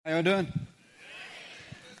How you doing?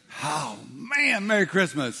 Oh, man, Merry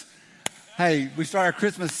Christmas. Hey, we start our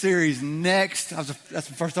Christmas series next. That's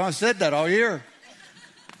the first time I've said that all year.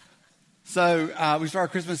 So we start our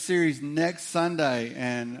Christmas series next Sunday,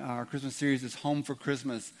 and our Christmas series is Home for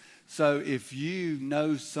Christmas. So if you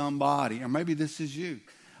know somebody, or maybe this is you,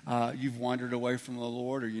 you've wandered away from the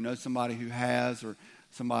Lord, or you know somebody who has, or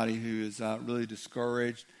somebody who is really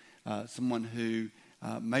discouraged, someone who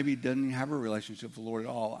maybe doesn't have a relationship with the Lord at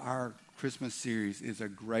all, our Christmas series is a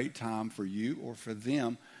great time for you or for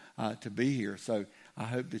them to be here. So I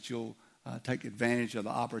hope that you'll take advantage of the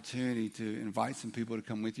opportunity to invite some people to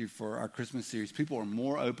come with you for our Christmas series. People are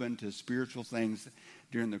more open to spiritual things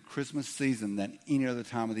during the Christmas season than any other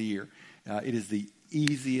time of the year. It is the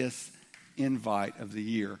easiest invite of the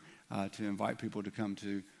year to invite people to come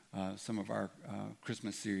to some of our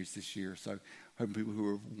Christmas series this year. So hoping people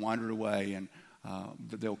who have wandered away and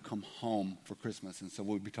that they'll come home for Christmas. And so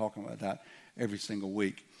we'll be talking about that every single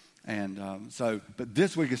week. And but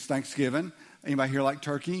this week is Thanksgiving. Anybody here like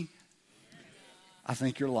turkey? I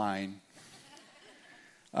think you're lying.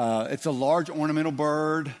 It's a large ornamental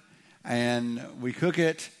bird, and we cook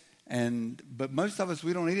it. But most of us,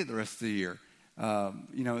 we don't eat it the rest of the year.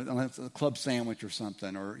 Unless it's a club sandwich or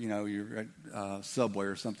something, or, you're at Subway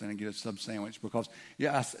or something and get a sub sandwich. Because,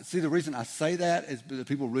 the reason I say that is that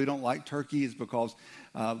people really don't like turkey is because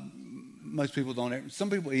most people don't. Some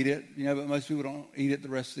people eat it, but most people don't eat it the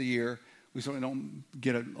rest of the year. We certainly don't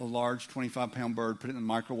get a large 25-pound bird, put it in the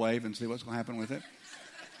microwave, and see what's going to happen with it.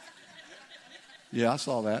 Yeah, I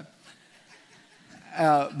saw that.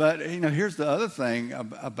 But here's the other thing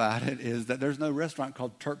about it is that there's no restaurant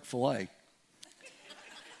called Turk Filet.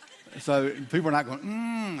 So people are not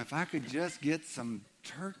going, if I could just get some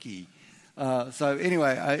turkey. So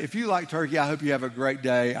anyway, if you like turkey, I hope you have a great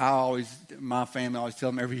day. My family always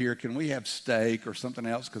tell them every year, can we have steak or something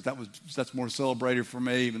else? Because that's more celebrated for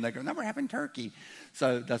me. And they go, no, we're having turkey.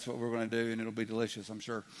 So that's what we're going to do, and it'll be delicious, I'm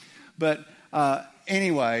sure. But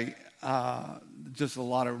anyway, just a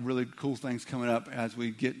lot of really cool things coming up as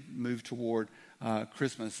we move toward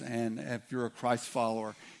Christmas. And if you're a Christ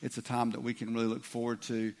follower, it's a time that we can really look forward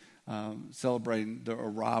to celebrating the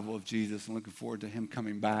arrival of Jesus and looking forward to him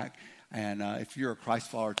coming back. And if you're a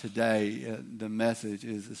Christ follower today, the message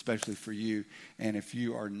is especially for you. And if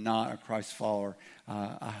you are not a Christ follower,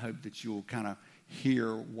 I hope that you'll kind of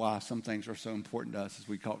hear why some things are so important to us as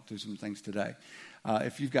we talk through some things today.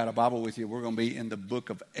 If you've got a Bible with you, we're going to be in the book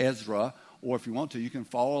of Ezra. Or if you want to, you can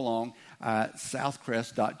follow along at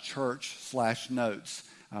southcrest.church/notes.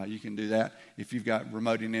 You can do that. If you've got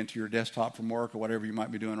remoting into your desktop from work or whatever you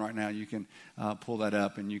might be doing right now, you can pull that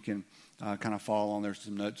up and you can kind of follow on. There's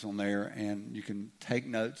some notes on there, and you can take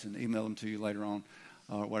notes and email them to you later on,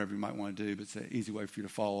 whatever you might want to do. But it's an easy way for you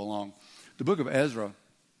to follow along. The book of Ezra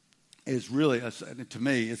is really, to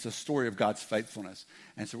me, it's a story of God's faithfulness.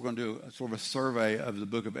 And so we're going to do sort of a survey of the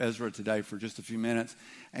book of Ezra today for just a few minutes.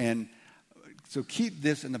 And so keep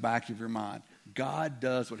this in the back of your mind. God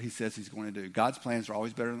does what he says he's going to do. God's plans are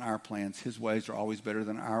always better than our plans. His ways are always better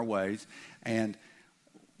than our ways. And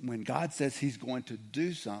when God says he's going to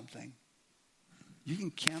do something, you can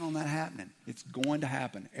count on that happening. It's going to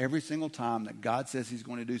happen. Every single time that God says he's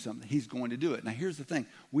going to do something, he's going to do it. Now, here's the thing.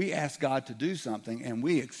 We ask God to do something, and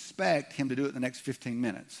we expect him to do it in the next 15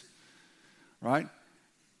 minutes. Right?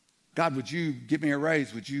 God, would you give me a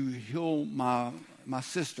raise? Would you heal my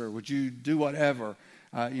sister? Would you do whatever?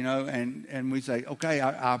 And we say, okay,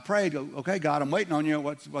 I prayed. Okay, God, I'm waiting on you.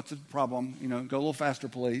 What's the problem? Go a little faster,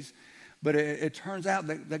 please. But it turns out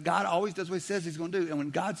that God always does what he says he's going to do. And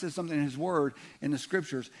when God says something in his word, in the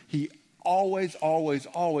scriptures, he always, always,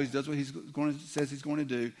 always does what says he's going to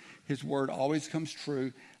do. His word always comes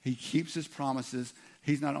true. He keeps his promises.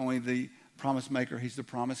 He's not only the promise maker, he's the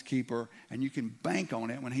promise keeper. And you can bank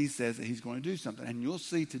on it when he says that he's going to do something. And you'll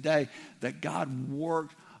see today that God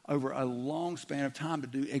worked over a long span of time to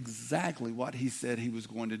do exactly what he said he was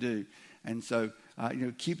going to do. And so,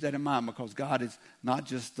 keep that in mind, because God is not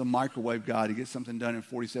just the microwave God. He gets something done in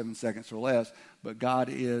 47 seconds or less, but God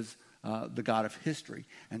is the God of history.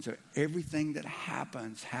 And so everything that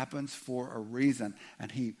happens for a reason,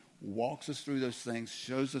 and he walks us through those things,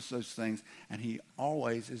 shows us those things, and he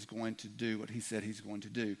always is going to do what he said he's going to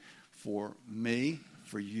do. For me,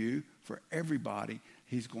 for you, for everybody,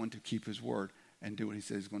 he's going to keep his word and do what he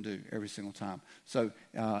says he's going to do every single time. So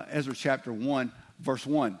Ezra chapter 1, verse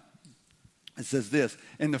 1, it says this: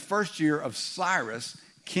 in the first year of Cyrus,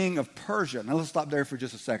 king of Persia. Now let's stop there for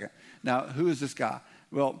just a second. Now, who is this guy?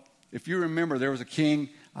 Well, if you remember, there was a king,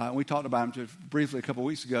 we talked about him just briefly a couple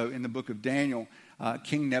weeks ago in the book of Daniel,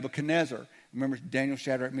 King Nebuchadnezzar. Remember Daniel,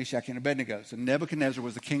 Shadrach, Meshach, and Abednego. So Nebuchadnezzar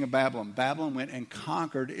was the king of Babylon. Babylon went and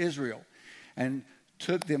conquered Israel and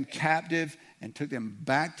took them captive and took them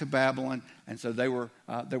back to Babylon. And so they were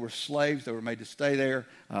slaves. They were made to stay there.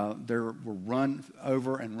 They were run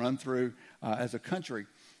over and run through as a country.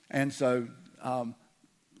 And so a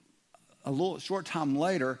little short time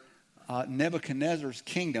later, Nebuchadnezzar's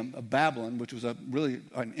kingdom of Babylon, which was really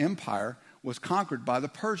an empire, was conquered by the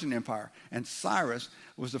Persian Empire. And Cyrus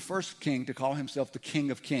was the first king to call himself the King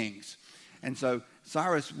of Kings. And so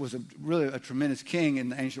Cyrus was really a tremendous king in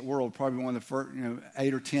the ancient world, probably one of the first,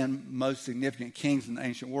 8 or 10 most significant kings in the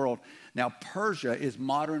ancient world. Now, Persia is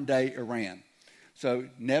modern-day Iran. So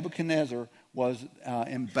Nebuchadnezzar was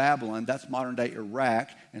in Babylon. That's modern-day Iraq.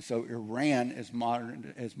 And so Iran is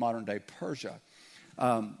modern-day Persia.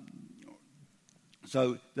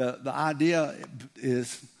 So the idea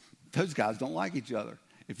is those guys don't like each other.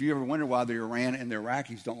 If you ever wonder why the Iran and the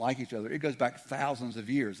Iraqis don't like each other, it goes back thousands of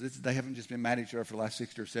years. They haven't just been mad at each other for the last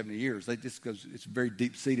 60 or 70 years. It's very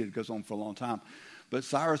deep-seated. It goes on for a long time. But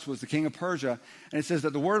Cyrus was the king of Persia, and it says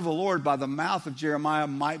that the word of the Lord by the mouth of Jeremiah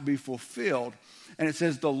might be fulfilled. And it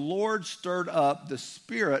says the Lord stirred up the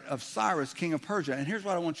spirit of Cyrus, king of Persia. And here's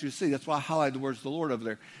what I want you to see. That's why I highlighted the words of the Lord over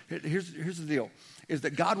there. Here's the deal, is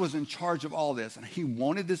that God was in charge of all this, and he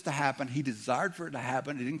wanted this to happen. He desired for it to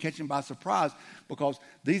happen. It didn't catch him by surprise because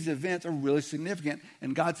these events are really significant.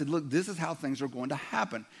 And God said, look, this is how things are going to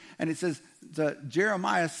happen. And it says that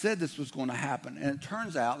Jeremiah said this was going to happen. And it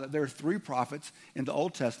turns out that there are 3 prophets in the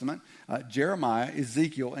Old Testament, Jeremiah,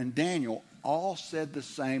 Ezekiel, and Daniel, all said the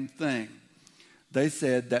same thing. They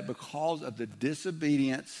said that because of the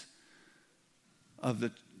disobedience of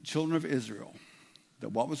the children of Israel,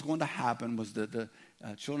 that what was going to happen was that the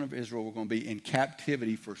children of Israel were going to be in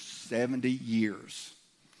captivity for 70 years.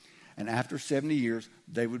 And after 70 years,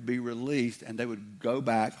 they would be released and they would go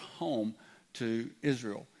back home to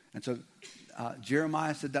Israel. And so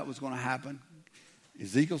Jeremiah said that was going to happen.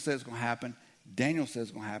 Ezekiel said it's going to happen. Daniel says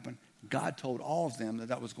it's going to happen. God told all of them that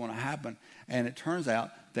that was going to happen. And it turns out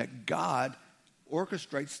that God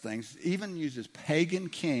orchestrates things, even uses pagan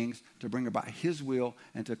kings to bring about his will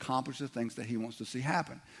and to accomplish the things that he wants to see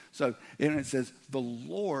happen. So, and it says, the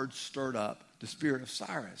Lord stirred up the spirit of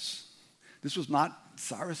Cyrus. This was not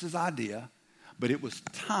Cyrus's idea, but it was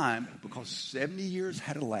time because 70 years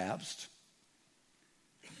had elapsed.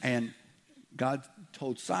 And God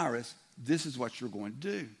told Cyrus, this is what you're going to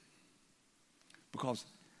do. Because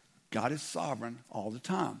God is sovereign all the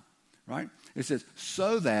time, right? It says,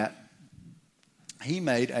 so that he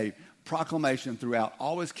made a proclamation throughout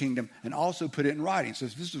all his kingdom and also put it in writing. So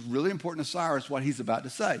this is really important to Cyrus, what he's about to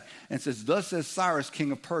say. And it says, thus says Cyrus,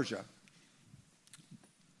 king of Persia,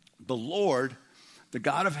 the Lord, the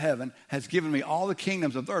God of heaven, has given me all the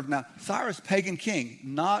kingdoms of the earth. Now, Cyrus, pagan king,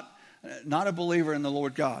 not a believer in the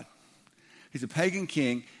Lord God. He's a pagan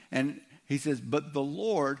king, and he says, but the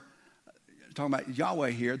Lord, talking about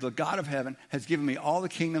Yahweh here, the God of heaven, has given me all the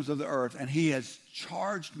kingdoms of the earth, and he has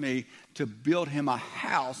charged me to build him a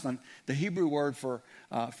house. And the Hebrew word for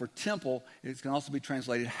temple, it can also be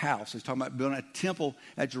translated house. He's talking about building a temple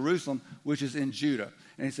at Jerusalem, which is in Judah.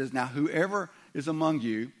 And he says, now whoever is among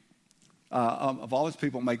you, of all his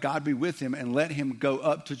people, may God be with him, and let him go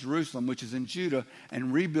up to Jerusalem, which is in Judah,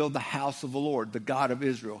 and rebuild the house of the Lord, the God of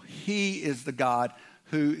Israel. He is the God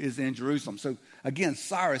who is in Jerusalem. So again,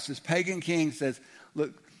 Cyrus, this pagan king, says,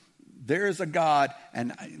 look, there is a God,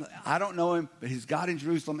 and I don't know him, but he's God in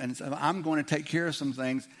Jerusalem, and so I'm going to take care of some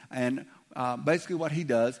things. And basically what he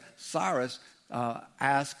does, Cyrus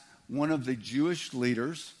asks one of the Jewish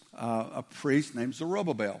leaders, a priest named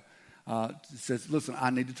Zerubbabel, says, listen, I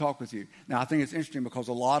need to talk with you. Now, I think it's interesting because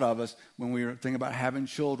a lot of us, when we think about having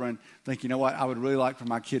children, think, you know what, I would really like for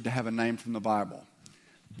my kid to have a name from the Bible.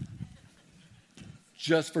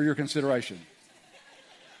 Just for your consideration.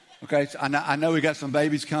 Okay, so I know we got some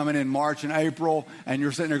babies coming in March and April, and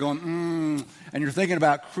you're sitting there going, and you're thinking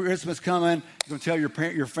about Christmas coming. You're going to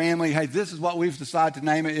tell your family, hey, this is what we've decided to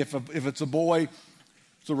name it. If it's a boy,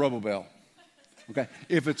 Zerubbabel. Okay,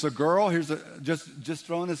 if it's a girl, just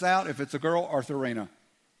throwing this out. If it's a girl, Arthurina.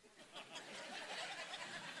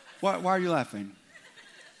 Why are you laughing?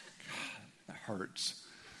 God, that hurts.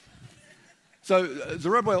 So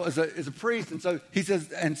Zerubbabel is a priest, and so he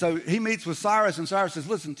says, and so he meets with Cyrus, and Cyrus says,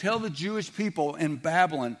 listen, tell the Jewish people in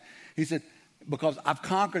Babylon, he said, because I've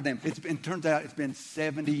conquered them. It turns out it's been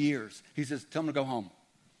 70 years. He says, tell them to go home.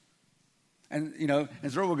 And,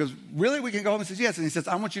 and Zerubbabel goes, really, we can go home? He says, yes. And he says,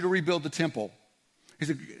 I want you to rebuild the temple.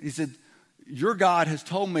 He said, your God has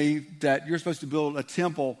told me that you're supposed to build a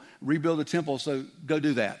temple, rebuild a temple, so go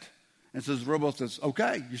do that. And so Zerubbabel says,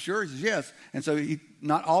 okay, you sure? He says, yes. And so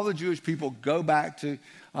not all the Jewish people go back to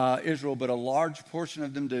Israel, but a large portion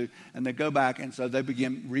of them do. And they go back, and so they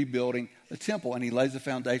begin rebuilding the temple. And he lays the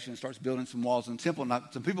foundation and starts building some walls in the temple. Now,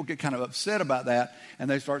 some people get kind of upset about that, and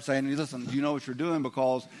they start saying, listen, do you know what you're doing?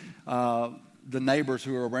 Because the neighbors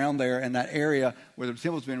who are around there in that area where the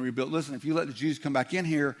temple's being rebuilt, listen, if you let the Jews come back in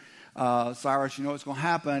here, Cyrus, you know what's going to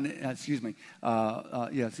happen. Yes, he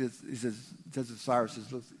says to Cyrus,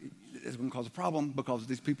 look, it's going to cause a problem because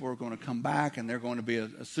these people are going to come back and they're going to be a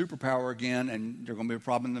superpower again, and they're going to be a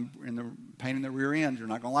problem in the pain in the rear end. You're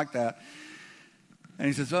not going to like that. And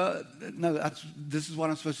he says, no, this is what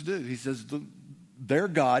I'm supposed to do. He says, their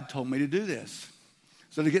God told me to do this.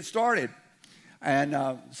 So they get started. And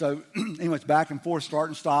so anyway, it's back and forth,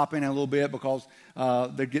 starting, stopping a little bit because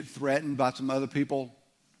they get threatened by some other people.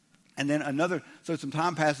 And then so some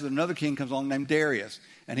time passes, another king comes along named Darius,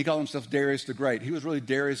 and he called himself Darius the Great. He was really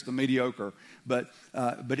Darius the Mediocre, but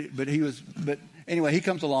anyway, he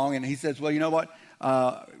comes along and he says, well, you know what?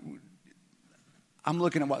 I'm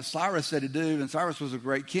looking at what Cyrus said to do, and Cyrus was a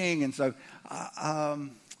great king, and so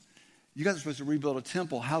you guys are supposed to rebuild a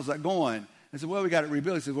temple. How's that going? I said, well, we got it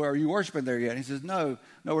rebuilt. He said, well, are you worshiping there yet? And he says, no,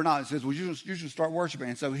 we're not. He says, well, you should start worshiping.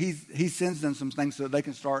 And so he sends them some things so that they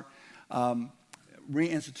can start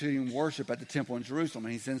reinstituting worship at the temple in Jerusalem,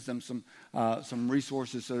 and he sends them some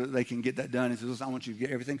resources so that they can get that done. He says, listen, I want you to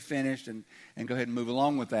get everything finished and go ahead and move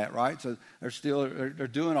along with that, right? So they're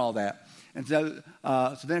doing all that. And so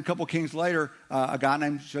then a couple of kings later, a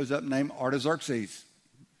guy shows up named Artaxerxes.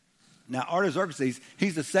 Now, Artaxerxes,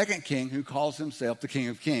 he's the second king who calls himself the King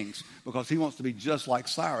of Kings because he wants to be just like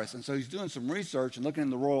Cyrus. And so he's doing some research and looking in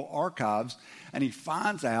the royal archives, and he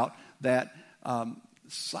finds out that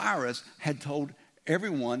Cyrus had told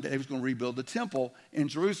everyone that he was going to rebuild the temple in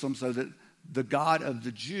Jerusalem so that the God of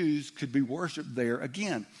the Jews could be worshipped there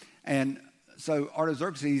again. And so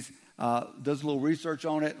Artaxerxes does a little research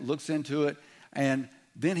on it, looks into it, and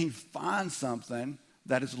then he finds something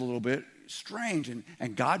that is a little bit strange.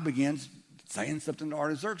 And God begins saying something to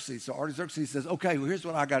Artaxerxes. So Artaxerxes says, okay, well, here's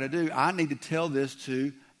what I got to do. I need to tell this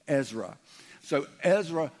to Ezra. So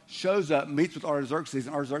Ezra shows up, meets with Artaxerxes,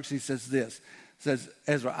 and Artaxerxes says,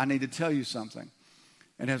 Ezra, I need to tell you something.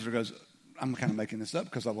 And Ezra goes, I'm kind of making this up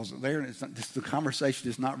because I wasn't there. And the conversation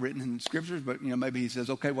is not written in the scriptures, but maybe he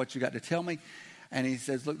says, okay, what you got to tell me? And he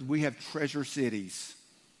says, look, we have treasure cities.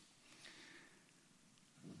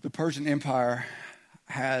 The Persian Empire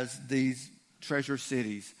has these treasure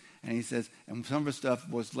cities. And he says, and some of the stuff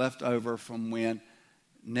was left over from when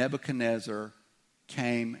Nebuchadnezzar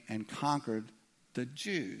came and conquered the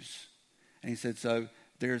Jews. And he said, so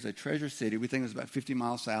there's a treasure city. We think it was about 50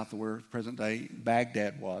 miles south of where present-day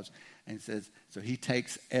Baghdad was. And it says, so he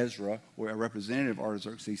takes Ezra, or a representative of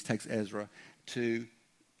Artaxerxes takes Ezra to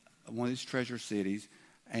one of these treasure cities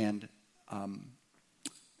and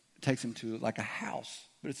takes him to like a house.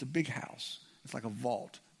 But it's a big house. It's like a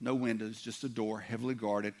vault. No windows, just a door, heavily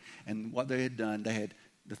guarded. And what they had done, they had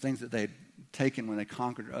the things that they had taken when they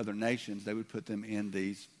conquered other nations, they would put them in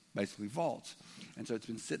these basically vaults. And so it's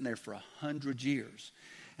been sitting there for 100 years.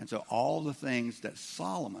 And so all the things that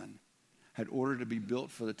Solomon had ordered to be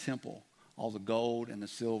built for the temple, all the gold and the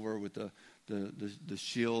silver with the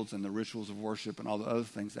shields and the rituals of worship and all the other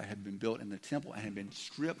things that had been built in the temple and had been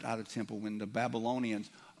stripped out of the temple when the Babylonians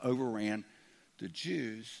overran the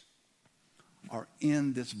Jews, are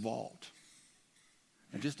in this vault.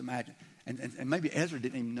 And just imagine. And maybe Ezra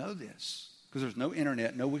didn't even know this because there's no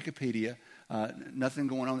internet, no Wikipedia, nothing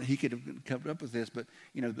going on that he could have covered up with this. But,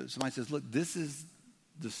 but somebody says, look, this is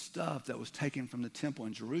the stuff that was taken from the temple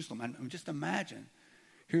in Jerusalem. And just imagine,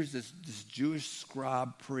 here's this Jewish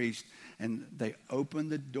scribe priest, and they open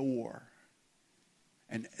the door,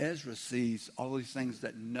 and Ezra sees all these things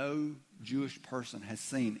that no Jewish person has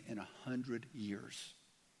seen in 100 years.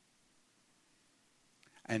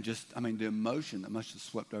 And the emotion that must have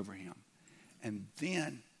swept over him. And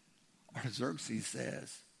then Artaxerxes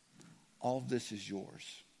says, all of this is yours.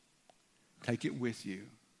 Take it with you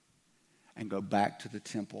and go back to the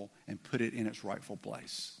temple and put it in its rightful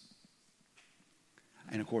place.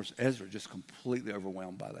 And of course, Ezra just completely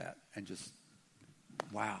overwhelmed by that and just,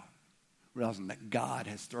 wow, realizing that God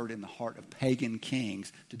has stirred in the heart of pagan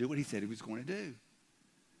kings to do what he said he was going to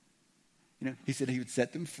do. He said he would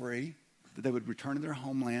set them free, that they would return to their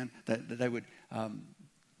homeland, that they would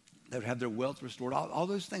have their wealth restored, all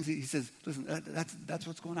those things. He says, listen, that's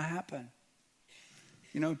what's going to happen.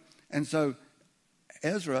 And so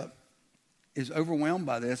Ezra is overwhelmed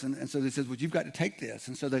by this, and so he says, well, you've got to take this.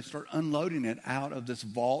 And so they start unloading it out of this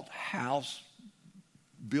vault house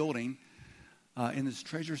building in this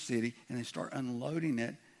treasure city, and they start unloading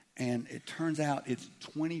it, And it turns out it's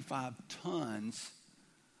 25 tons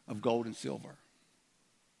of gold and silver.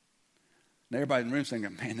 Now, everybody in the room is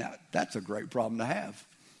thinking, man, that's a great problem to have.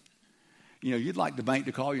 You know, you'd like the bank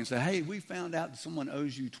to call you and say, hey, we found out that someone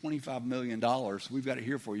owes you $25 million. We've got it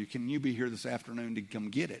here for you. Can you be here this afternoon to come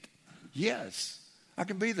get it? Yes, I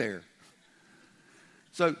can be there.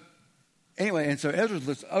 So anyway, and so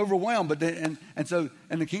Ezra's overwhelmed, but then, and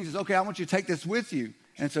the king says, okay, I want you to take this with you.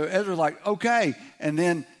 And so Ezra's like, okay. And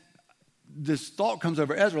then this thought comes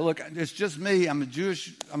over Ezra. Look, it's just me. I'm a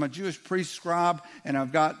Jewish priest scribe, and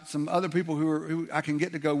I've got some other people who I can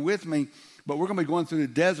get to go with me. But we're going to be going through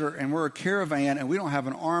the desert, and we're a caravan, and we don't have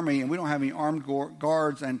an army, and we don't have any armed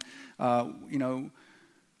guards, and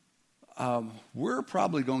we're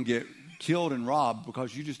probably going to get killed and robbed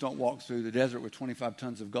because you just don't walk through the desert with 25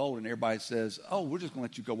 tons of gold, and everybody says, oh, we're just going to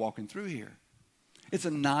let you go walking through here. It's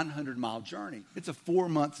a 900-mile journey. It's a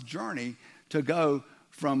 4-month journey to go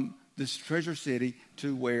from this treasure city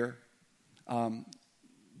to where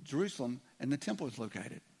Jerusalem and the temple is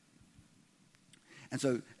located. And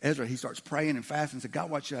so Ezra, he starts praying and fasting and said, God,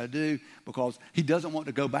 what should I do? Because he doesn't want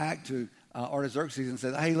to go back to Artaxerxes and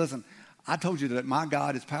say, hey, listen, I told you that my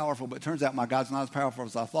God is powerful, but it turns out my God's not as powerful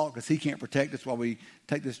as I thought because he can't protect us while we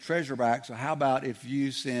take this treasure back. So how about if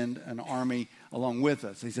you send an army along with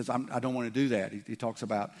us? He says, I don't want to do that. He talks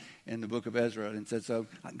about in the book of Ezra and says, so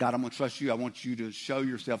God, I'm going to trust you. I want you to show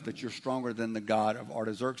yourself that you're stronger than the God of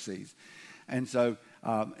Artaxerxes. And so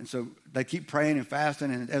they keep praying and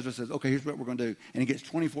fasting, and Ezra says, okay, here's what we're going to do. And he gets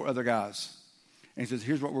 24 other guys. And he says,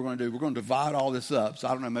 here's what we're going to do. We're going to divide all this up. So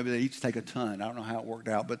I don't know, maybe they each take a ton. I don't know how it worked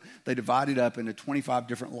out. But they divide it up into 25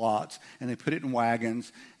 different lots, and they put it in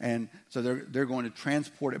wagons. And so they're going to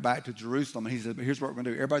transport it back to Jerusalem. And he said, but here's what we're going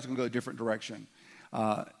to do. Everybody's going to go a different direction.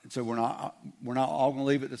 So we're not all going to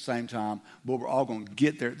leave at the same time, but we're all going to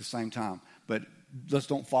get there at the same time. But let's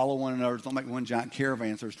don't follow one another. Don't make one giant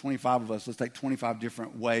caravan. So there's 25 of us. Let's take 25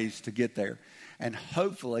 different ways to get there. And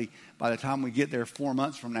hopefully, by the time we get there 4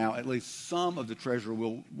 months from now, at least some of the treasure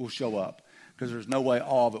will show up because there's no way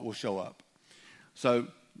all of it will show up. So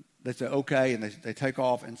they say, okay, and they take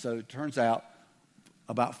off. And so it turns out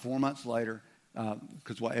about 4 months later,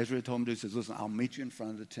 because what Ezra had told him to do, says, listen, I'll meet you in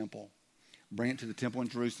front of the temple. Bring it to the temple in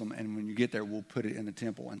Jerusalem, and when you get there, we'll put it in the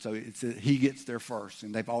temple. And so he gets there first,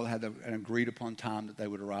 and they've all had an agreed-upon time that they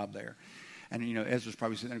would arrive there. And, you know, Ezra's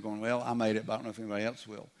probably sitting there going, well, I made it, but I don't know if anybody else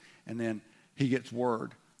will. And then he gets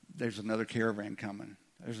word, there's another caravan coming.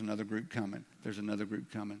 There's another group coming. There's another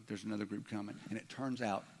group coming. There's another group coming. And it turns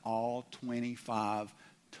out all 25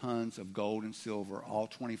 tons of gold and silver, all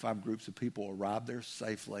 25 groups of people arrived there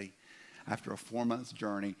safely after a 4-month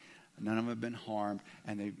journey. None of them have been harmed,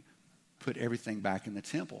 and they put everything back in the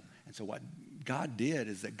temple. And so what God did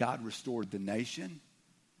is that God restored the nation,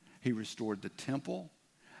 he restored the temple,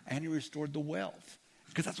 and he restored the wealth.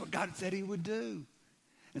 Because that's what God said he would do.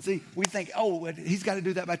 And see, we think, oh, he's got to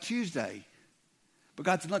do that by Tuesday. But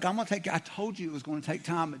God said, look, I told you it was going to take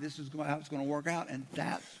time, but this is how it's going to work out. And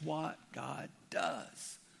that's what God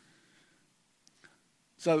does.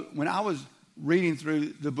 So when I was reading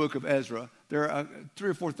through the book of Ezra, there are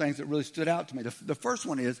 3 or 4 things that really stood out to me. The first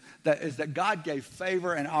one is that God gave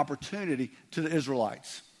favor and opportunity to the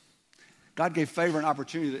Israelites. God gave favor and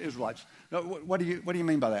opportunity to the Israelites. Now, what do you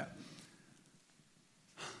mean by that?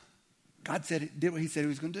 God did what he said he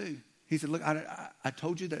was going to do. He said, look, I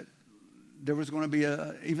told you that there was going to be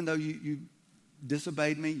even though you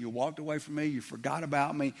disobeyed me, you walked away from me, you forgot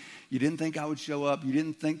about me, you didn't think I would show up, you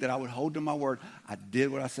didn't think that I would hold to my word. I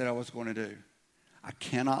did what I said I was going to do. I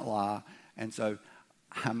cannot lie. And so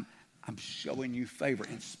I'm showing you favor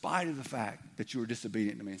in spite of the fact that you were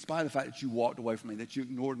disobedient to me, in spite of the fact that you walked away from me, that you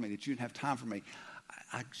ignored me, that you didn't have time for me.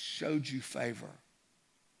 I showed you favor.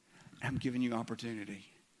 I'm giving you opportunity.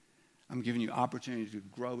 I'm giving you opportunity to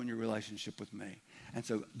grow in your relationship with me. And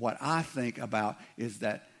so what I think about is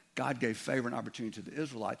that God gave favor and opportunity to the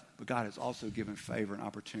Israelites, but God has also given favor and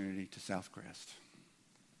opportunity to Southcrest.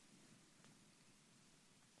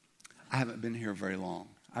 I haven't been here very long.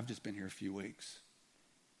 I've just been here a few weeks.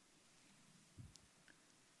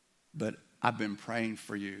 But I've been praying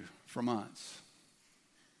for you for months.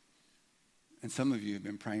 And some of you have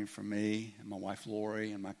been praying for me and my wife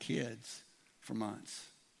Lori and my kids for months.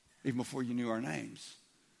 Even before you knew our names,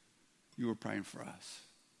 you were praying for us.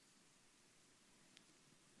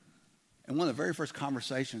 And one of the very first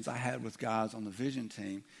conversations I had with guys on the vision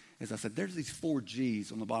team is I said, there's these 4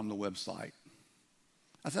 G's on the bottom of the website.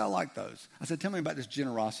 I said, I like those. I said, tell me about this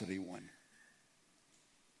generosity one.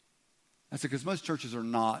 I said, because most churches are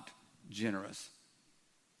not generous.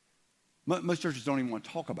 Most churches don't even want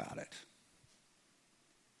to talk about it.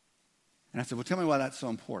 And I said, well, tell me why that's so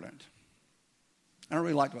important. I don't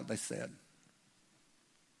really like what they said.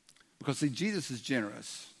 Because, see, Jesus is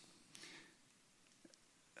generous.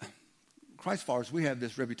 Christ followers, we have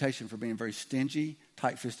this reputation for being very stingy,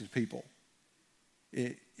 tight-fisted people.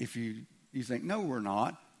 If you think, no, we're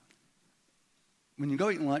not. When you go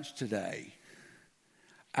eat lunch today,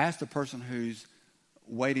 ask the person who's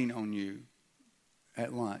waiting on you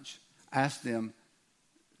at lunch, ask them,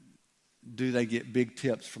 do they get big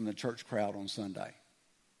tips from the church crowd on Sunday?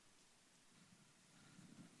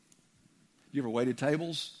 You ever waited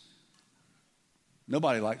tables?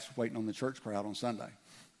 Nobody likes waiting on the church crowd on Sunday.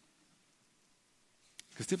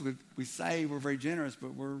 Because typically we say we're very generous,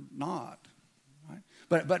 but we're not.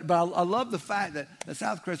 Right? But I love the fact that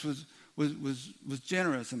Southcrest was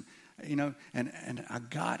generous, and and I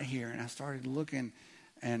got here and I started looking,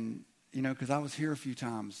 and because I was here a few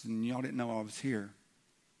times and y'all didn't know I was here.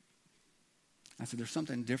 I said, there's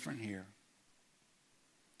something different here.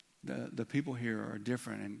 The people here are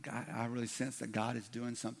different, and God, I really sense that God is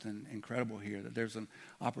doing something incredible here, that there's an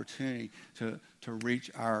opportunity to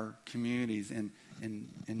reach our communities in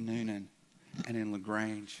Newnan and in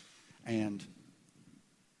LaGrange and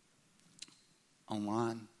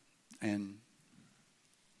online and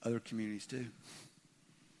other communities too.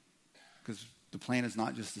 Because the plan is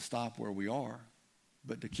not just to stop where we are,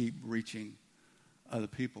 but to keep reaching other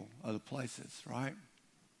people, other places, right?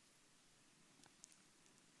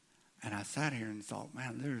 And I sat here and thought,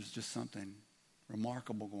 man, there's just something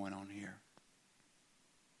remarkable going on here.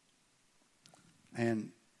 And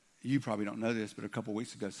you probably don't know this, but a couple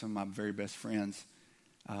weeks ago, some of my very best friends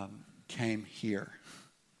came here.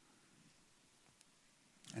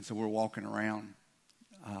 And so we're walking around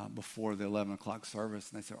before the 11 o'clock service,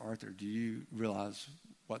 and they said, Arthur, do you realize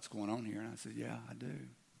what's going on here? And I said, yeah, I do.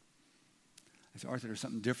 I said, Arthur, there's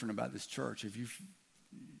something different about this church. If you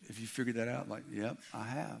figured that out, like, yep, I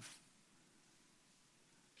have.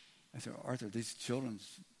 I said, Arthur, these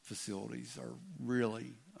children's facilities are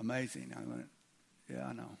really amazing. I went, yeah,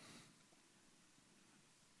 I know.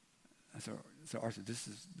 I said, Arthur, this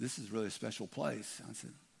is really a special place. I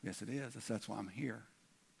said, yes, it is. I said, that's why I'm here.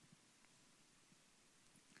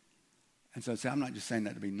 And so I said, I'm not just saying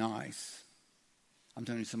that to be nice. I'm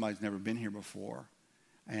telling you, somebody who's never been here before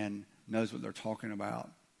and knows what they're talking about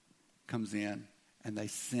comes in and they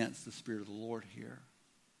sense the Spirit of the Lord here.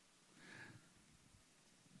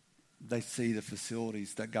 They see the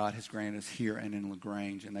facilities that God has granted us here and in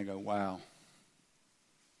LaGrange, and they go, wow.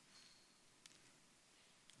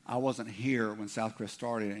 I wasn't here when Southcrest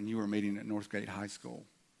started and you were meeting at Northgate High School.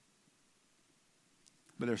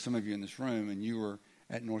 But there's some of you in this room and you were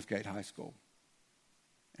at Northgate High School.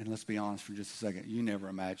 And let's be honest for just a second. You never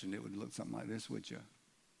imagined it would look something like this, would you?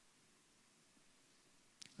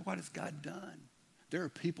 What has God done? There are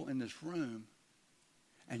people in this room,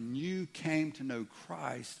 and you came to know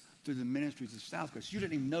Christ through the ministries of Southcrest. You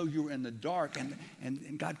didn't even know you were in the dark,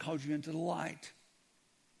 and God called you into the light.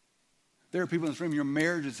 There are people in this room, your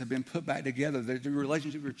marriages have been put back together, that your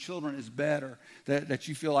relationship with your children is better, that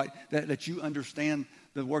you feel like that you understand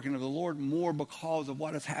the working of the Lord more because of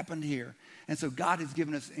what has happened here. And so God has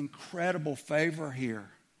given us incredible favor here.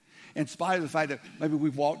 In spite of the fact that maybe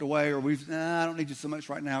we've walked away or I don't need you so much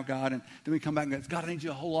right now, God. And then we come back and go, God, I need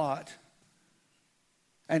you a whole lot.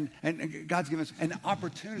 And God's given us an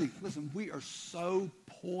opportunity. Listen, we are so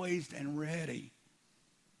poised and ready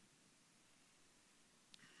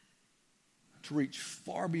to reach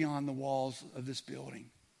far beyond the walls of this building,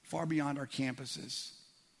 far beyond our campuses.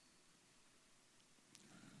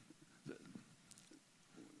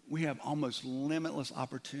 We have almost limitless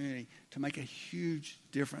opportunity to make a huge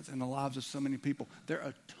difference in the lives of so many people. There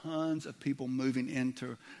are tons of people moving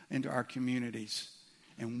into our communities.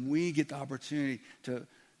 And we get the opportunity to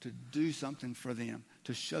do something for them,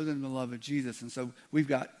 to show them the love of Jesus. And so we've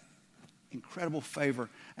got incredible favor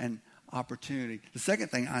and opportunity. The second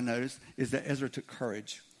thing I noticed is that Ezra took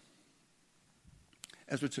courage.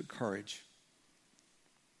 Ezra took courage.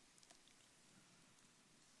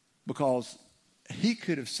 Because he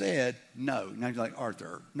could have said no. Now you're like,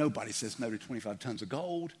 Arthur, nobody says no to 25 tons of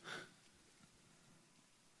gold.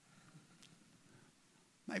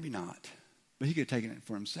 Maybe not. But he could have taken it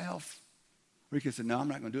for himself. Or he could have said, no, I'm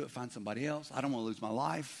not going to do it. Find somebody else. I don't want to lose my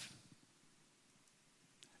life.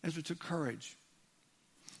 Ezra took courage.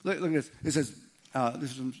 Look at this. It says,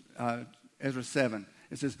 this is from Ezra 7.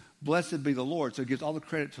 It says, blessed be the Lord. So it gives all the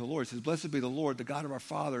credit to the Lord. It says, blessed be the Lord, the God of our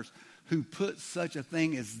fathers, who put such a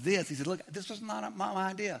thing as this. He said, look, this was not my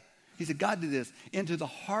idea. He said, God did this into the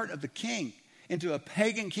heart of the king, into a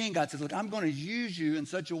pagan king. God says, look, I'm going to use you in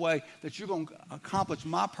such a way that you're going to accomplish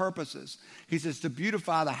my purposes. He says, to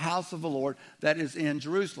beautify the house of the Lord that is in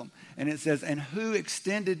Jerusalem. And it says, and who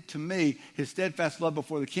extended to me his steadfast love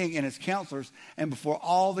before the king and his counselors and before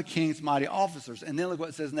all the king's mighty officers. And then look what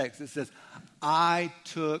it says next. It says, I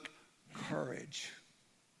took courage.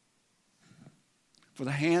 For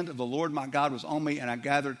the hand of the Lord my God was on me, and I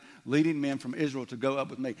gathered leading men from Israel to go up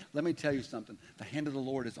with me. Let me tell you something. The hand of the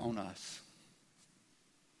Lord is on us.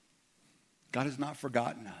 God has not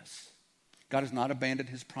forgotten us. God has not abandoned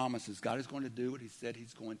his promises. God is going to do what he said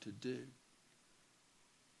he's going to do.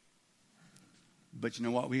 But you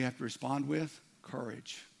know what we have to respond with?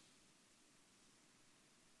 Courage.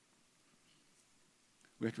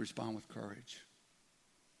 We have to respond with courage.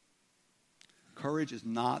 Courage is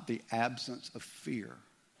not the absence of fear.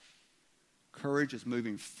 Courage is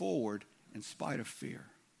moving forward in spite of fear.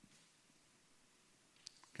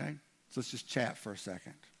 Okay? So let's just chat for a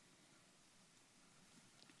second.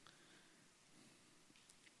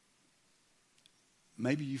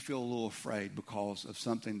 Maybe you feel a little afraid because of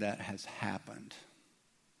something that has happened.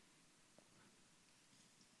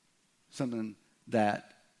 Something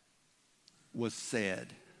that was said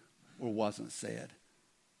or wasn't said.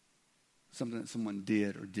 Something that someone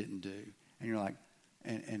did or didn't do. And you're like,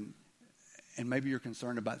 and maybe you're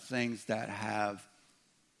concerned about things that have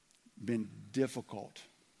been difficult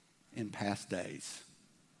in past days.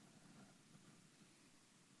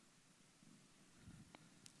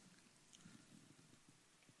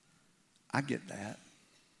 I get that.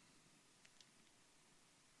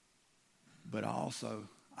 But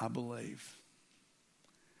I believe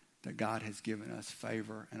that God has given us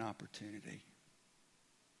favor and opportunity.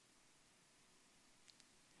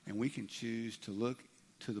 And we can choose to look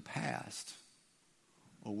to the past,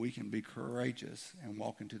 or we can be courageous and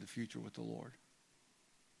walk into the future with the Lord.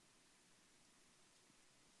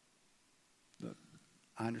 Look,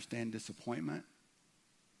 I understand disappointment,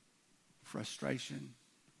 frustration,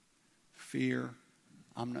 fear.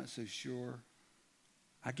 I'm not so sure.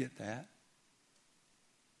 I get that.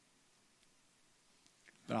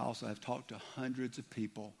 But I also have talked to hundreds of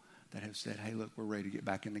people that have said, hey, look, we're ready to get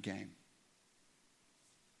back in the game.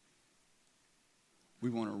 We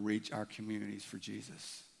want to reach our communities for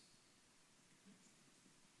Jesus.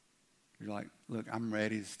 You're like, look, I'm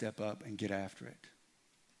ready to step up and get after it.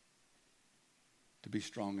 To be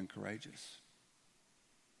strong and courageous.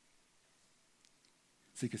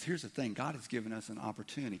 See, because here's the thing. God has given us an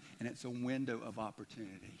opportunity, and it's a window of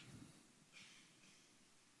opportunity.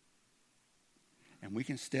 And we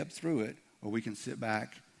can step through it, or we can sit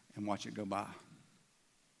back and watch it go by.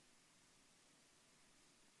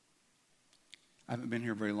 I haven't been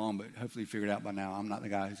here very long, but hopefully you figured out by now I'm not the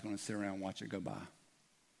guy who's going to sit around and watch it go by.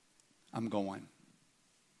 I'm going.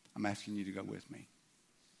 I'm asking you to go with me.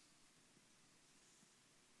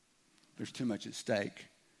 There's too much at stake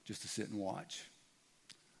just to sit and watch.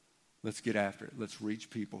 Let's get after it. Let's reach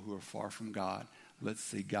people who are far from God. Let's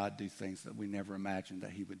see God do things that we never imagined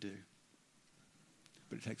that he would do.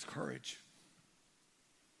 But it takes courage.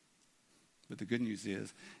 But the good news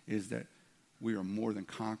is that we are more than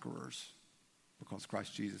conquerors because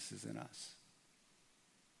Christ Jesus is in us.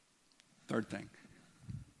 Third thing,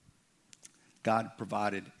 God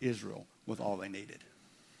provided Israel with all they needed.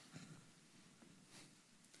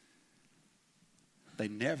 They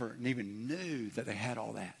never even knew that they had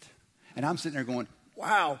all that. And I'm sitting there going,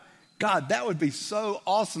 wow, God, that would be so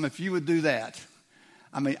awesome if you would do that.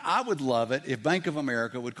 I mean, I would love it if Bank of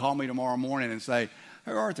America would call me tomorrow morning and say,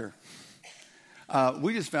 hey, Arthur,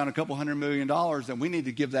 we just found $200 million and we need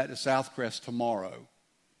to give that to Southcrest tomorrow.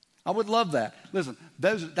 I would love that. Listen,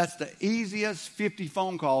 that's the easiest 50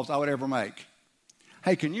 phone calls I would ever make.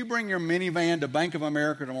 Hey, can you bring your minivan to Bank of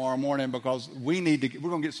America tomorrow morning because we're going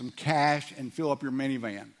to get some cash and fill up your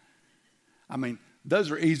minivan. I mean,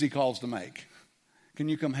 those are easy calls to make. Can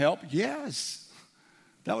you come help? Yes.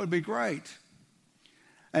 That would be great.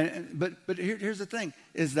 But here's the thing,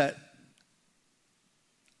 is that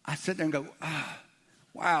I sit there and go,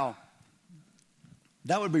 wow,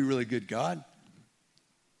 that would be really good, God.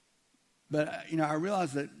 But, I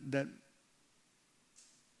realize that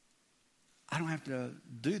I don't have to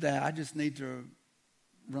do that. I just need to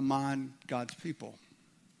remind God's people.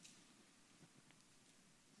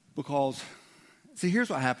 Because, see, here's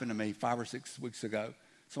what happened to me 5 or 6 weeks ago.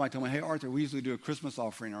 Somebody told me, hey, Arthur, we usually do a Christmas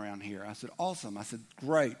offering around here. I said, awesome. I said,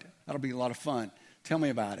 great. That'll be a lot of fun. Tell me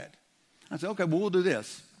about it. I said, okay, well, we'll do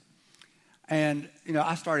this. And,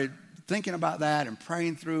 I started thinking about that and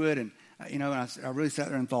praying through it. And, and I really sat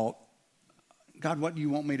there and thought, God, what do you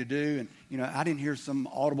want me to do? And, I didn't hear some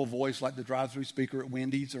audible voice like the drive-through speaker at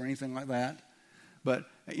Wendy's or anything like that. But,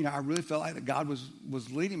 I really felt like that God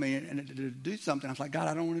was leading me and to do something. I was like, God,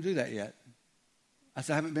 I don't want to do that yet. I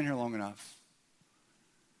said, I haven't been here long enough.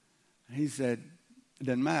 And he said, it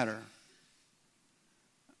doesn't matter.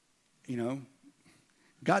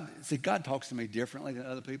 God talks to me differently than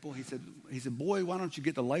other people. He said, boy, why don't you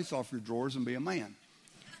get the lace off your drawers and be a man?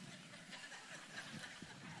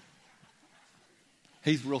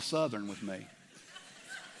 He's real Southern with me.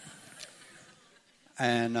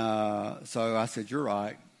 And so I said, you're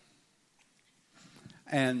right.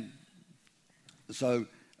 And so,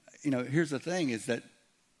 here's the thing is that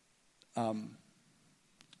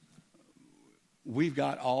we've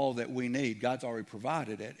got all that we need. God's already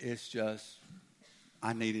provided it. It's just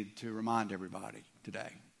I needed to remind everybody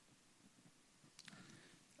today.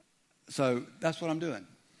 So that's what I'm doing.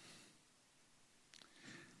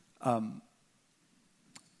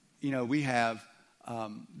 We have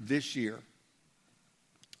this year,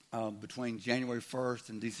 between January 1st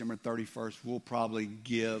and December 31st, we'll probably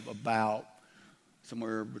give about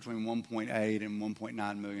somewhere between $1.8 and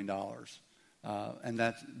 $1.9 million. And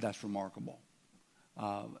that's remarkable.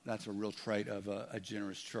 That's a real trait of a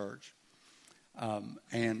generous church. But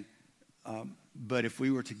if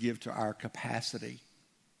we were to give to our capacity,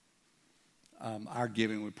 our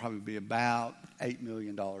giving would probably be about $8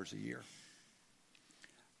 million a year.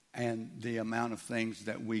 And the amount of things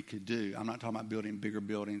that we could do, I'm not talking about building bigger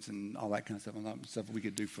buildings and all that kind of stuff, I'm talking about stuff we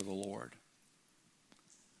could do for the Lord,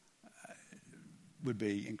 would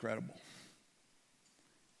be incredible.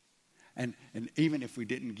 And even if we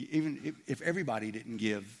didn't, even if everybody didn't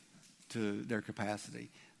give to their capacity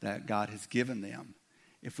that God has given them,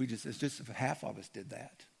 if half of us did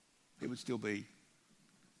that, it would still be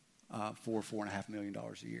 $4.5 million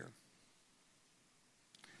a year.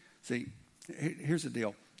 See, here's the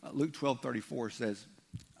deal. Luke 12:34 says,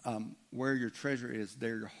 where your treasure is,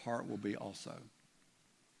 there your heart will be also.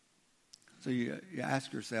 So you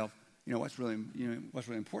ask yourself, what's really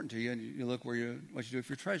important to you, and you look what you do with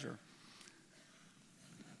your treasure.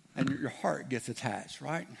 And your heart gets attached,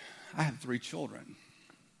 right? I have 3 children.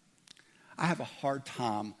 I have a hard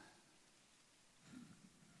time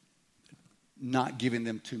not giving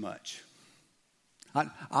them too much.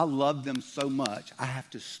 I love them so much, I have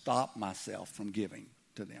to stop myself from giving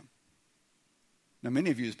to them. Now,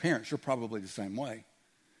 many of you as parents, you're probably the same way.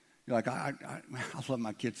 You're like, I love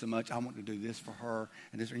my kid so much, I want to do this for her,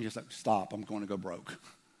 and this, and you're just like, stop, I'm going to go broke.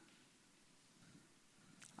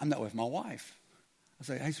 I'm that way with my wife. I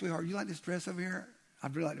say, hey, sweetheart, you like this dress over here?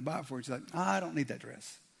 I'd really like to buy it for you. She's like, I don't need that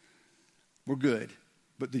dress. We're good.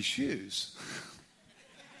 But these shoes.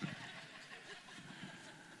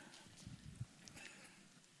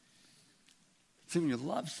 See, when you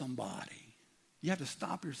love somebody, you have to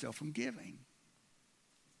stop yourself from giving.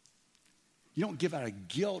 You don't give out of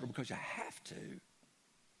guilt or because you have to.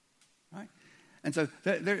 Right? And so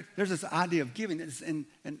there's this idea of giving. And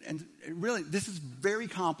really, this is very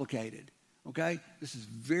complicated. Okay? This is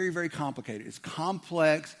very, very complicated. It's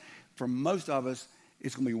complex. For most of us,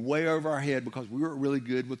 it's going to be way over our head because we weren't really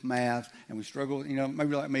good with math and we struggled,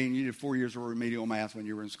 maybe like me, and you did 4 years of remedial math when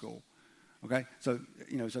you were in school. Okay? So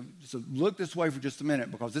look this way for just a minute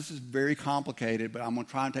because this is very complicated, but I'm going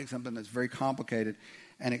to try and take something that's very complicated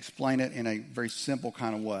and explain it in a very simple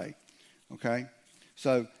kind of way. Okay?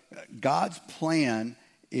 So God's plan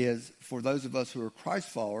is, for those of us who are Christ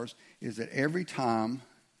followers, is that every time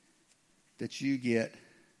that you get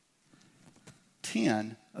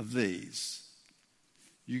 10 of these,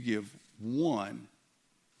 you give 1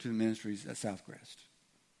 to the ministries at Southcrest.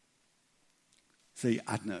 See,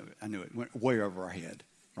 I knew it. Went way over our head,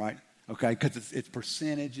 right? Okay, because it's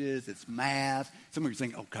percentages, it's math. Some of you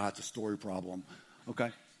think, oh, God, it's a story problem.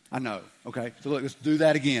 Okay, I know. Okay, so look, let's do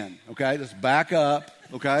that again. Okay, let's back up.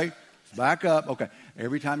 Okay, let's back up. Okay,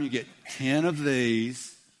 every time you get 10 of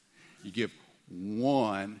these, you give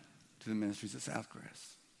 1 to the ministries at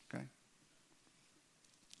Southcrest. Okay?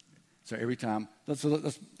 So every time, let's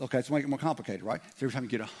make it more complicated, right? So every time you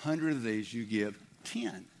get 100 of these, you give 10.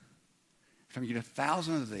 Every time you get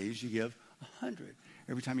 1,000 of these, you give 100.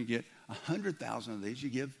 Every time you get 100,000 of these, you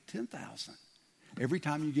give 10,000. Every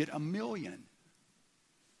time you get 1,000,000.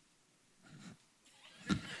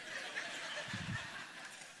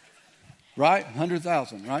 Right?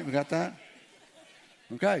 100,000, right? We got that?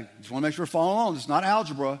 Okay. Just want to make sure we're following along. It's not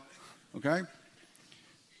algebra. Okay?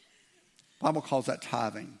 Bible calls that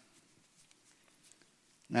tithing.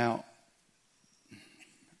 Now,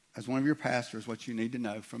 as one of your pastors, what you need to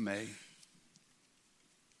know from me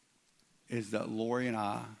is that Lori and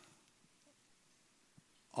I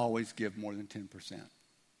always give more than 10%.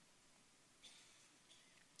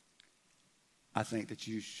 I think that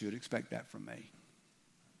you should expect that from me.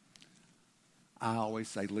 I always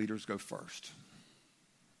say leaders go first.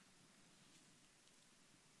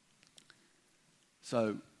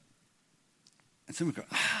 So, and some people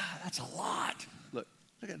go, that's a lot. Look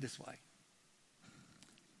at it this way.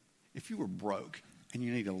 If you were broke and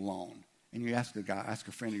you need a loan, and you ask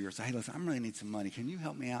a friend of yours, say, hey, listen, I really need some money. Can you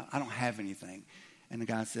help me out? I don't have anything. And the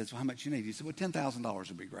guy says, well, how much you need? He said, well, $10,000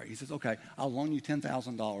 would be great. He says, okay, I'll loan you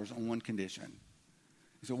 $10,000 on one condition.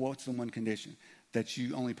 He said, what's the one condition? That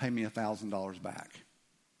you only pay me $1,000 back.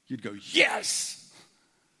 You'd go, yes.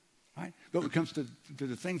 Right? But when it comes to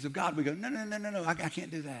the things of God, we go, no, I can't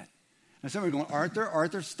do that. And some are going,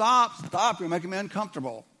 Arthur, stop. You're making me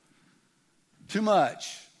uncomfortable. Too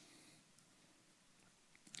much.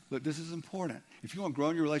 Look, this is important. If you want to grow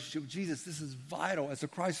in your relationship with Jesus, this is vital as a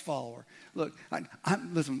Christ follower. Look,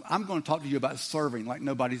 listen, I'm going to talk to you about serving like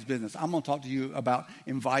nobody's business. I'm going to talk to you about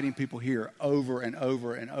inviting people here over and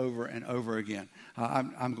over and over and over again.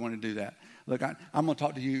 I'm going to do that. Look, I'm going to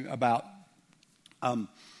talk to you about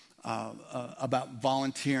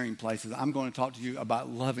volunteering places. I'm going to talk to you about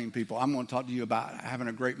loving people. I'm going to talk to you about having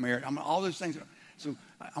a great marriage. All those things. So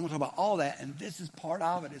I'm going to talk about all that, and this is part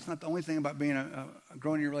of it. It's not the only thing about being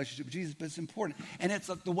growing in your relationship with Jesus, but it's important. And it's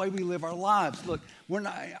the way we live our lives. Look, we're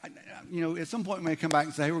not, at some point we may come back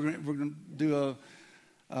and say, hey, we're going to do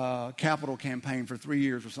a capital campaign for 3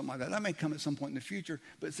 years or something like that. That may come at some point in the future.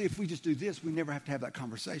 But see, if we just do this, we never have to have that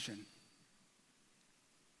conversation.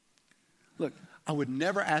 Look, I would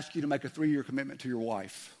never ask you to make a 3-year commitment to your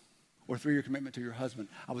wife or a 3-year commitment to your husband.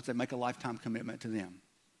 I would say make a lifetime commitment to them.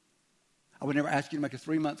 I would never ask you to make a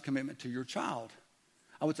 3-month commitment to your child.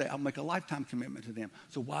 I would say I'll make a lifetime commitment to them.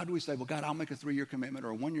 So why do we say, well, God, I'll make a 3-year commitment or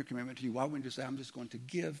a 1-year commitment to you? Why wouldn't we just say, I'm just going to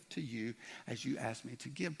give to you as you ask me to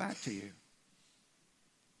give back to you?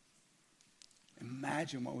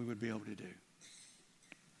 Imagine what we would be able to do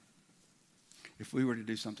if we were to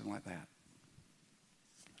do something like that.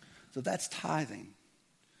 So that's tithing.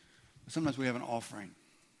 Sometimes we have an offering.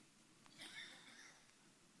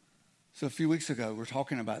 So a few weeks ago, we were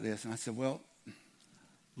talking about this, and I said, well,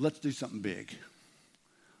 let's do something big.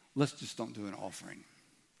 Let's just don't do an offering,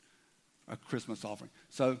 a Christmas offering.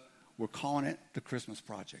 So we're calling it the Christmas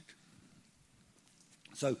Project.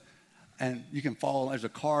 So, and you can follow, there's a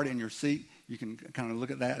card in your seat. You can kind of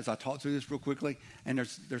look at that as I talk through this real quickly. And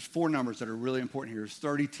there's 4 numbers that are really important here. There's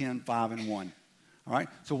 30, 10, 5, and 1. All right?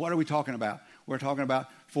 So what are we talking about? We're talking about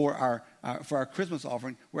for our Christmas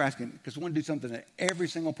offering, we're asking, because we want to do something that every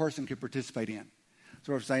single person can participate in.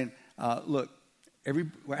 So we're saying, look,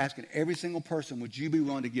 we're asking every single person, would you be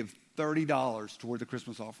willing to give $30 toward the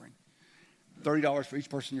Christmas offering? $30 for each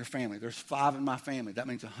person in your family. There's 5 in my family. That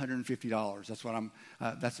means $150. That's what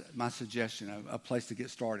that's my suggestion, a place to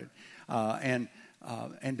get started. And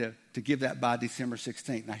to give that by December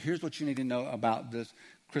 16th. Now, here's what you need to know about this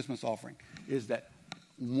Christmas offering, is that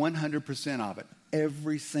 100% of it,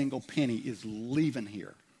 every single penny is leaving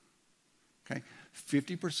here. Okay?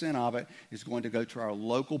 50% of it is going to go to our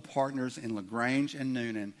local partners in LaGrange and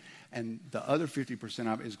Noonan, and the other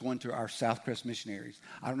 50% of it is going to our Southcrest missionaries.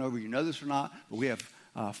 I don't know whether you know this or not, but we have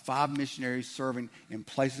 5 missionaries serving in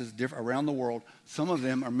places around the world. Some of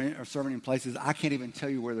them are serving in places I can't even tell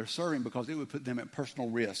you where they're serving because it would put them at personal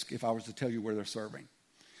risk if I was to tell you where they're serving.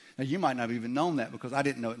 Now, you might not have even known that because I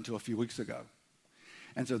didn't know it until a few weeks ago.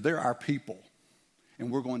 And so they're our people,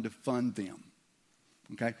 and we're going to fund them.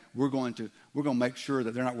 Okay? We're going to make sure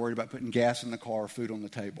that they're not worried about putting gas in the car or food on the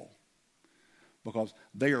table because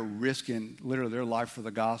they are risking literally their life for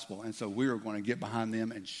the gospel. And so we are going to get behind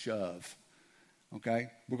them and shove. Okay?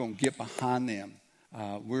 We're going to get behind them.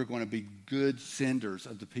 We're going to be good senders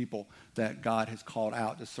of the people that God has called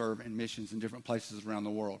out to serve in missions in different places around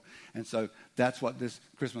the world. And so that's what this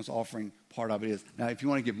Christmas offering part of it is. Now, if you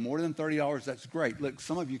want to give more than $30, that's great. Look,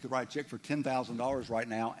 some of you could write a check for $10,000 right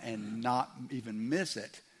now and not even miss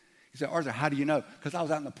it. You say, Arthur, how do you know? Because I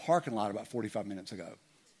was out in the parking lot about 45 minutes ago.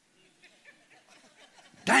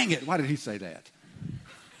 Dang it, why did he say that?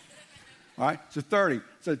 All right, so 30.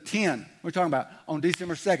 So 10, we're talking about on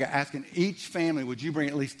December 2nd, asking each family, would you bring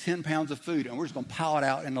at least 10 pounds of food? And we're just going to pile it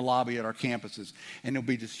out in the lobby at our campuses. And there'll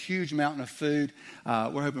be this huge mountain of food.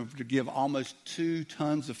 We're hoping to give almost 2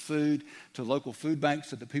 tons of food to local food banks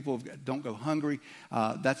so that people don't go hungry.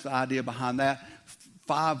 That's the idea behind that.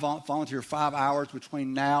 Volunteer 5 hours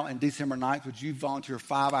between now and December 9th. Would you volunteer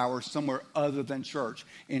 5 hours somewhere other than church,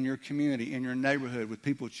 in your community, in your neighborhood, with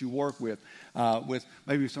people that you work with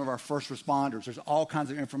maybe some of our first responders? There's all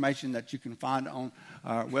kinds of information that you can find on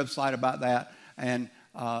our website about that. And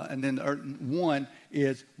then 1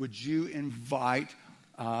 is, would you invite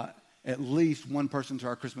at least one person to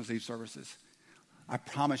our Christmas Eve services? I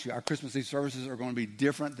promise you, our Christmas Eve services are going to be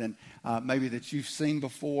different than maybe that you've seen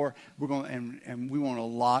before. We're going and we want a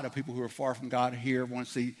lot of people who are far from God here. We want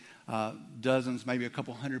to see dozens, maybe a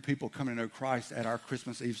couple hundred people coming to know Christ at our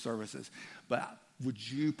Christmas Eve services. But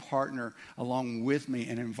would you partner along with me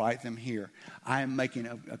and invite them here? I am making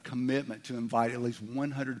a commitment to invite at least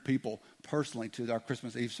 100 people personally to our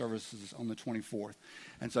Christmas Eve services on the 24th.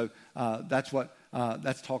 And so that's what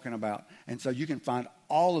that's talking about. And so you can find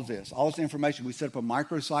all of this, all this information. We set up a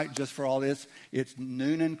microsite just for all this. It's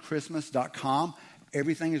noonanchristmas.com.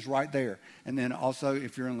 Everything is right there. And then also,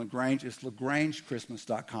 if you're in LaGrange, it's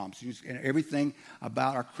lagrangechristmas.com. So and everything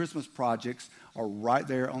about our Christmas projects are right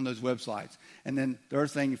there on those websites. And then the other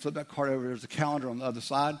thing, you flip that card over, there's a calendar on the other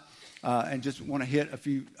side. And just want to hit a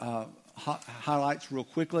few highlights real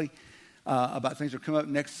quickly about things that are coming up.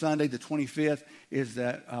 Next Sunday, the 25th, is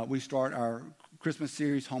that we start our Christmas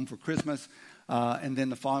series, Home for Christmas. And then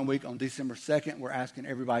the following week, on December 2nd, we're asking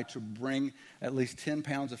everybody to bring at least 10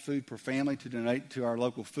 pounds of food per family to donate to our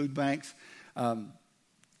local food banks. And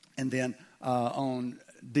then on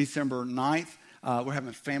December 9th, we're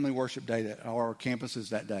having Family Worship Day at our campuses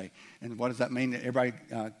that day. And what does that mean? That everybody,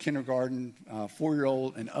 kindergarten,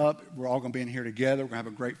 4-year-old and up, we're all going to be in here together. We're going to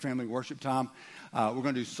have a great family worship time. We're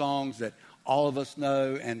going to do songs that all of us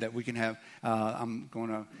know and that we can have. I'm going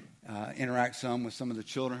to interact some with some of the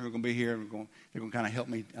children who are going to be here. They're going to kind of help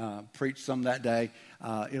me preach some that day.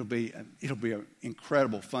 It'll be an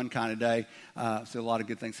incredible, fun kind of day. So a lot of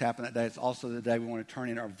good things happen that day. It's also the day we want to turn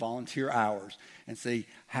in our volunteer hours and see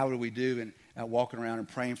how do we do and walking around and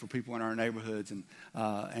praying for people in our neighborhoods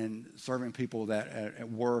and serving people that at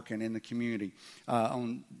work and in the community.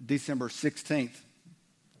 On December 16th,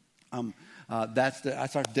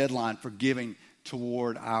 that's our deadline for giving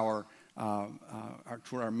toward our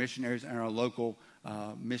missionaries and our local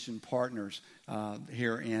mission partners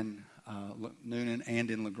here in Newnan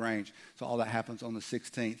and in LaGrange. So all that happens on the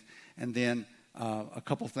 16th. And then a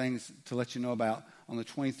couple things to let you know about on the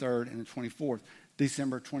 23rd and the 24th.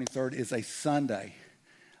 December 23rd is a Sunday.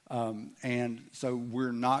 And so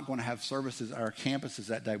we're not going to have services at our campuses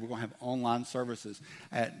that day. We're going to have online services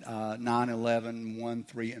at 9, 11, 1,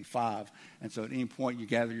 3, and 5. And so at any point you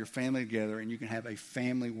gather your family together and you can have a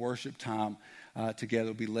family worship time together.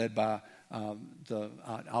 It'll be led by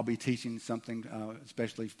I'll be teaching something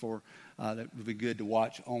especially for that would be good to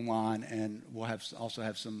watch online. And we'll also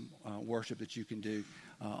have some worship that you can do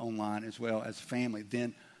online as well as family.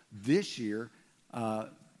 Then this year,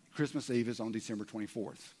 Christmas Eve is on December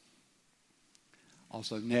 24th.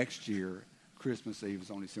 Also, next year, Christmas Eve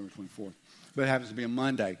is on December 24th. But it happens to be a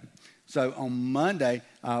Monday. So on Monday,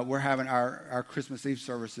 we're having our Christmas Eve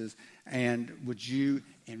services. And would you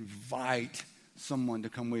invite someone to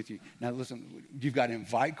come with you? Now, listen, you've got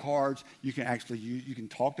invite cards. You can actually you can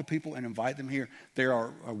talk to people and invite them here. There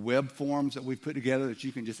are web forms that we've put together that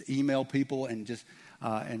you can just email people and just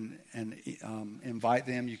invite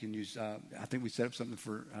them. You can use, I think we set up something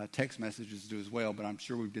for text messages to do as well, but I'm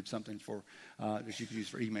sure we did something for that you can use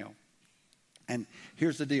for email. And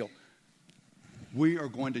here's the deal. We are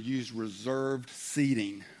going to use reserved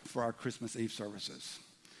seating for our Christmas Eve services.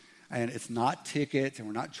 And it's not tickets, and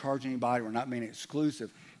we're not charging anybody. We're not being exclusive.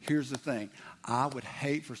 Here's the thing. I would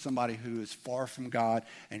hate for somebody who is far from God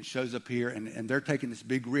and shows up here, and they're taking this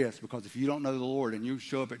big risk, because if you don't know the Lord and you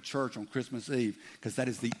show up at church on Christmas Eve, because that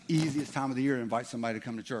is the easiest time of the year to invite somebody to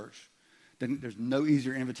come to church. Then there's no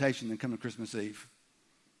easier invitation than coming to Christmas Eve.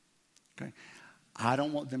 Okay? I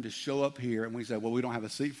don't want them to show up here and we say, well, we don't have a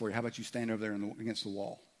seat for you. How about you stand over there against the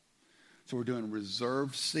wall? So we're doing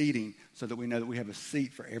reserved seating so that we know that we have a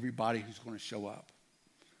seat for everybody who's going to show up.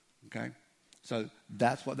 Okay? So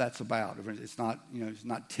that's what that's about. It's not, it's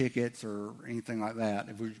not tickets or anything like that.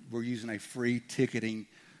 If we're using a free ticketing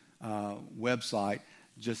website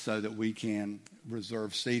just so that we can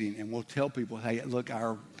reserve seating. And we'll tell people, hey, look,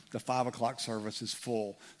 the 5 o'clock service is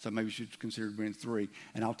full, so maybe you should consider bringing 3.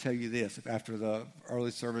 And I'll tell you this, if after the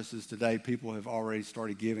early services today, people have already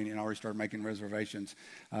started giving and already started making reservations,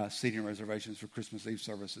 seating reservations for Christmas Eve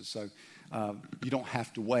services. So you don't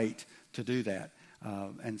have to wait to do that.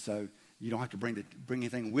 And so you don't have to bring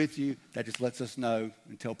anything with you. That just lets us know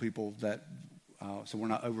and tell people that, so we're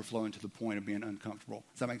not overflowing to the point of being uncomfortable.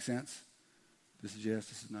 Does that make sense? This is yes,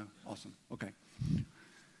 this is no. Awesome. Okay.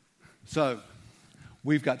 So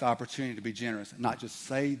we've got the opportunity to be generous. Not just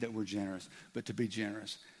say that we're generous, but to be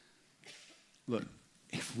generous. Look,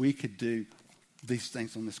 if we could do these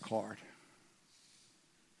things on this card,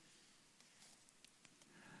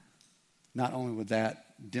 not only would that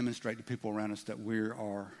demonstrate to people around us that we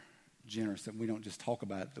are generous, that we don't just talk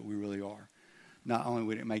about it, that we really are. Not only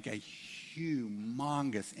would it make a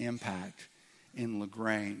humongous impact in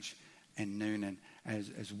LaGrange and Noonan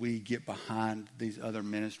as we get behind these other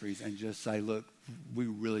ministries and just say, look, we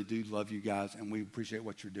really do love you guys and we appreciate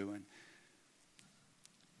what you're doing.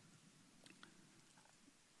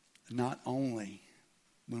 Not only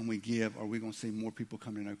when we give are we going to see more people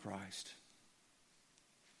come to know Christ,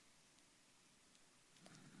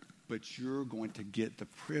 but you're going to get the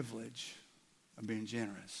privilege of being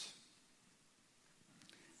generous.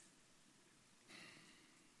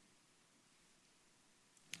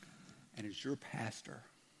 And as your pastor,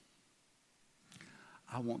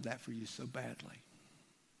 I want that for you so badly.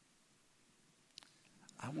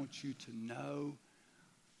 I want you to know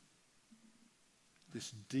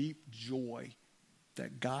this deep joy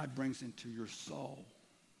that God brings into your soul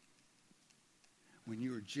when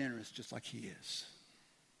you are generous just like he is.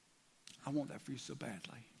 I want that for you so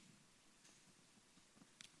badly.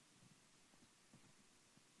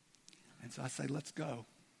 And so I say, let's go.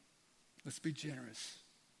 Let's be generous.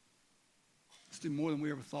 Let's do more than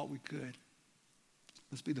we ever thought we could.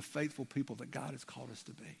 Let's be the faithful people that God has called us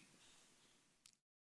to be.